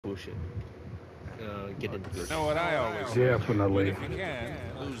bullshit. Get into this. You know what I always say? Definitely. Win if you can,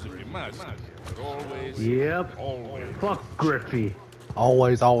 lose if you must. But always, Yep. always. Fuck Griffey.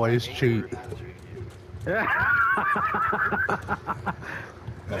 Always cheat.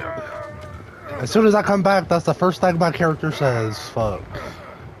 As soon as I come back, that's the first thing my character says. Fuck.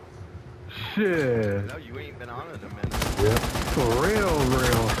 Shit. No, you ain't been on it in a minute. Yep. For real.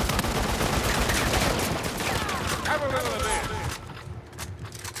 Have a little of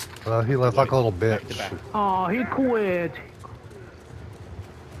this. Well, he left like a little bitch. Oh, he quit.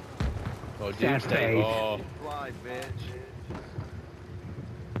 Oh, That's Doomsday. bait. Oh, Fly, bitch.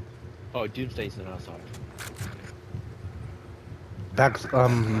 oh, Doomsday's an outside. Back,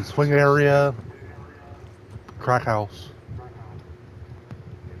 swing area. Crack house.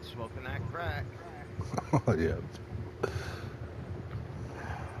 Smoking that crack. Yeah.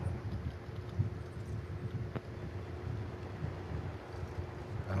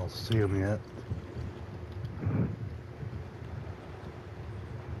 I don't see him yet.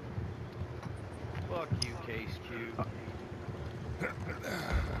 Fuck you, Case Q.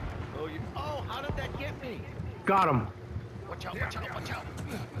 Oh, how did that get me? Got him. Watch out.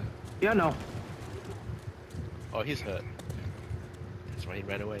 Yeah, no. Oh, he's hurt. That's why he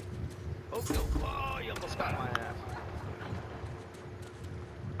ran away. Oh, no. Oh, you almost got my ass.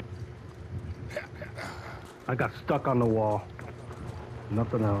 I got stuck on the wall.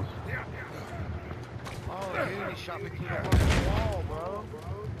 Nothing else. Oh, dude, he shot me through the fucking wall, bro.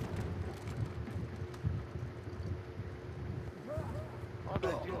 Oh,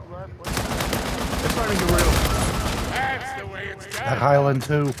 that dude left. It's starting to get real. That's the way it's That done. Highland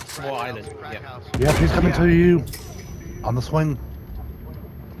too. Small island. Crack Yeah. house. Yep, he's coming to you. On the swing.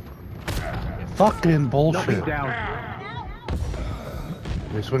 Fucking Nope, he's bullshit. down.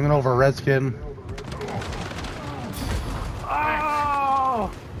 He's swinging over a redskin. Oh!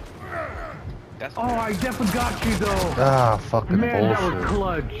 That's Oh, I definitely got you though. Ah, fucking Man, that was bullshit.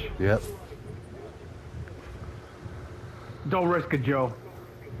 clutch. Yep. Don't risk it, Joe.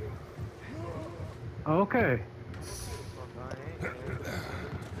 Okay.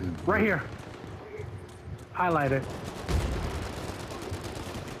 Right here. Highlight it.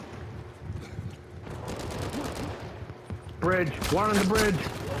 Bridge. One on the bridge.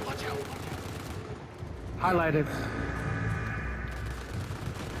 Highlight it.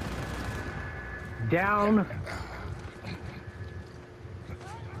 Down.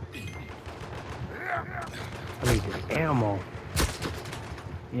 I need your ammo.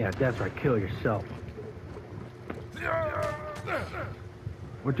 Yeah, that's right. Kill yourself.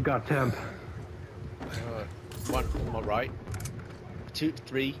 What you got, Temp? one on my right. 2,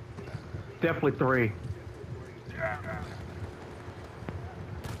 3. Definitely 3. Alright,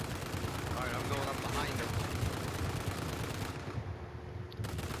 I'm going up behind him.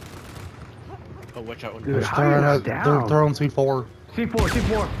 Oh, watch out on Dude, They're how you throwing, not they're down? throwing C4.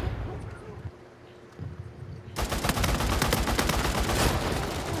 C4.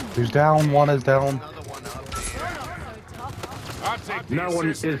 He's down, one is down. Another one up. I'll take the Another one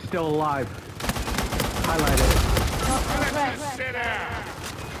assist. is still alive. Highlight it. Let's sit down.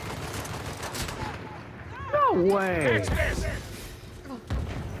 No way. It's this.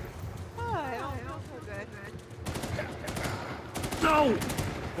 Oh, I don't feel so good. No.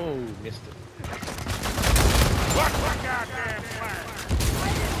 Oh, missed it. What goddamn flag?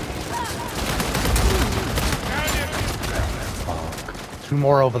 Two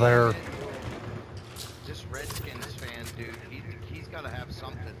more over there. This Redskins fan, dude, he's got to have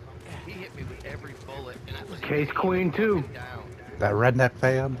something. He hit me with every bullet, and I was Case Queen too. down. That redneck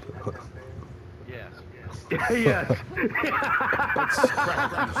fan. Yes. Yes. About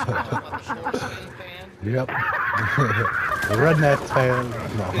the foreskin fan. Yep. The redneck fan.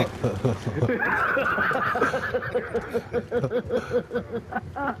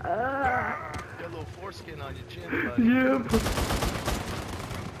 Got a little foreskin on your chin, buddy. Yep.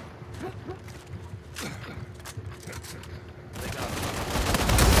 They got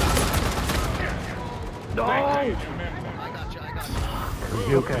No. I got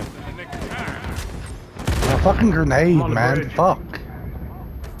you. Okay. A fucking grenade, On the man. bridge. Fuck.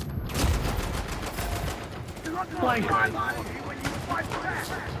 Flank.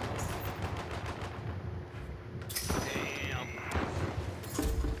 Damn.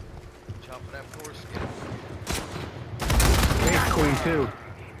 Chop that foreskin. Case Queen too.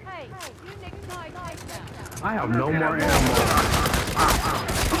 Hey, you niggas nice now. I have no more ammo.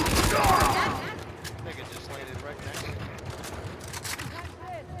 Nigga just landed right next to me.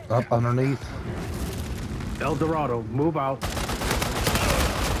 Up underneath. El Dorado, move out.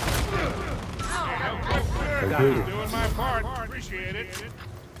 Thank Got you. you. Doing my part. Appreciate it.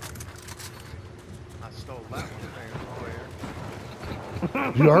 stole that one fair and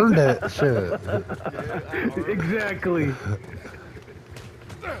square. You earned it. Shit. Yeah, I earned it. Exactly. Is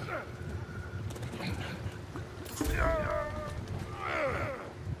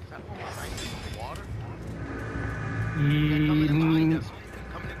that one behind us in the water? Yeah, coming in behind us.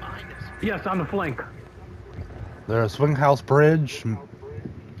 Coming in behind us. Yes, on the flank. There's Swing House Bridge,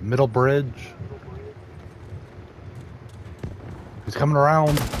 Middle Bridge. He's coming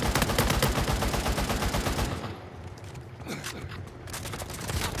around.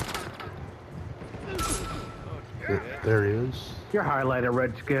 There he is. You're highlighted,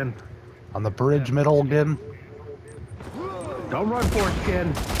 Redskin. On the bridge middle again. Don't run,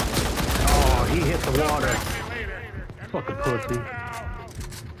 Foreskin. Oh, he hit the water. Fucking pussy.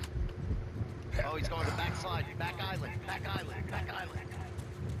 Oh, he's going to backside, back island, back island, back island.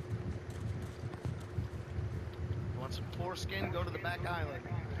 You want some foreskin? Go to the back island.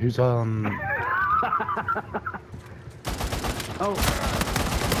 He's on. Oh,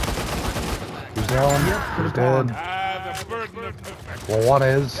 He's down. He's dead. The burden of perfection. Well, one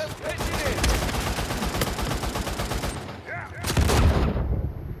is.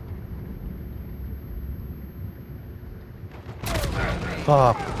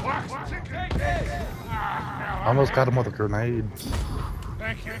 Fuck. Almost got him with a grenade.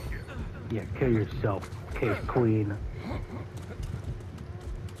 Thank you. yeah, kill yourself, Case Queen. I'm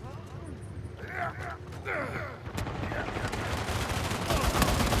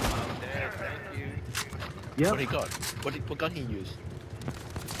dead, thank you. Yep. What he got? What gun he used?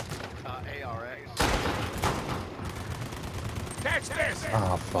 ARX. Catch this!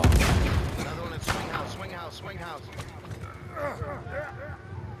 Ah, fuck. Another one in swing house, swing house, swing house.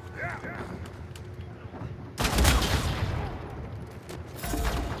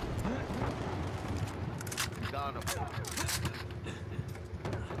 Got him.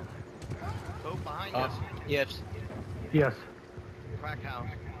 Oh, behind us. Yes. Yes. Crack house.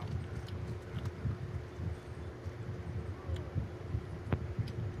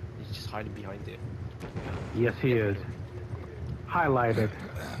 He's just hiding behind it. Yes, he is. Highlighted.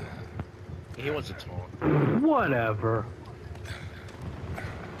 He wants to taunt. Whatever.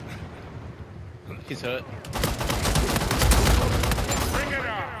 He's hurt. Bring it on!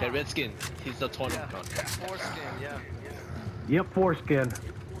 That Redskin. He's the taunt Yeah, gun. foreskin, yeah. Yep, Foreskin.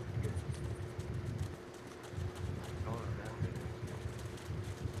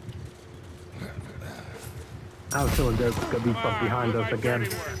 I was feeling there's gonna be stuff behind us again.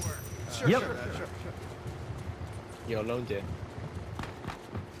 Yep. You're alone there.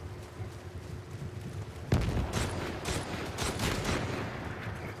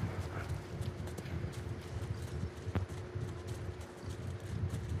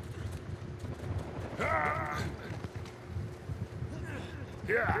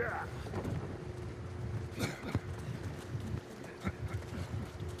 Yeah.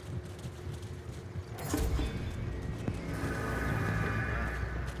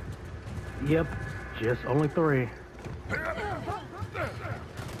 Yep. Just only 3.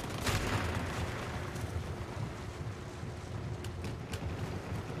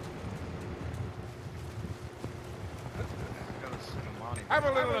 Have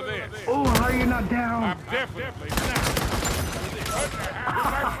a little of this. Oh, how are you not down? I'm definitely not.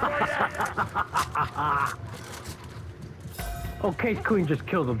 Oh, Case Queen just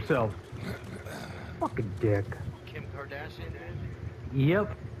killed himself. Fucking dick. Kim Kardashian?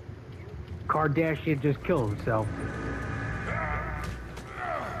 Yep. Kardashian just killed himself.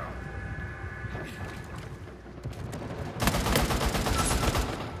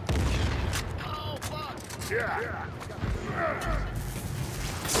 Oh, fuck! Yeah.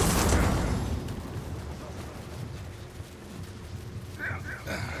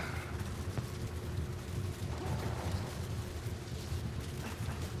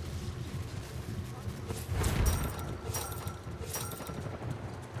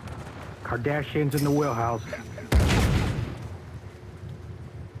 Kardashian's in the wheelhouse.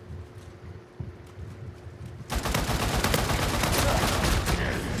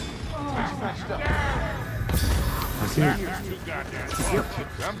 I see it. Too goddamn.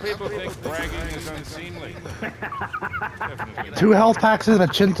 Some people think bragging is unseemly. Definitely. 2 health packs and a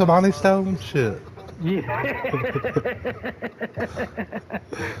Chintamani stone? Shit. Yeah.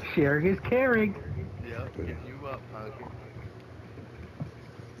 Sharing is caring. Yep, get you up, punk.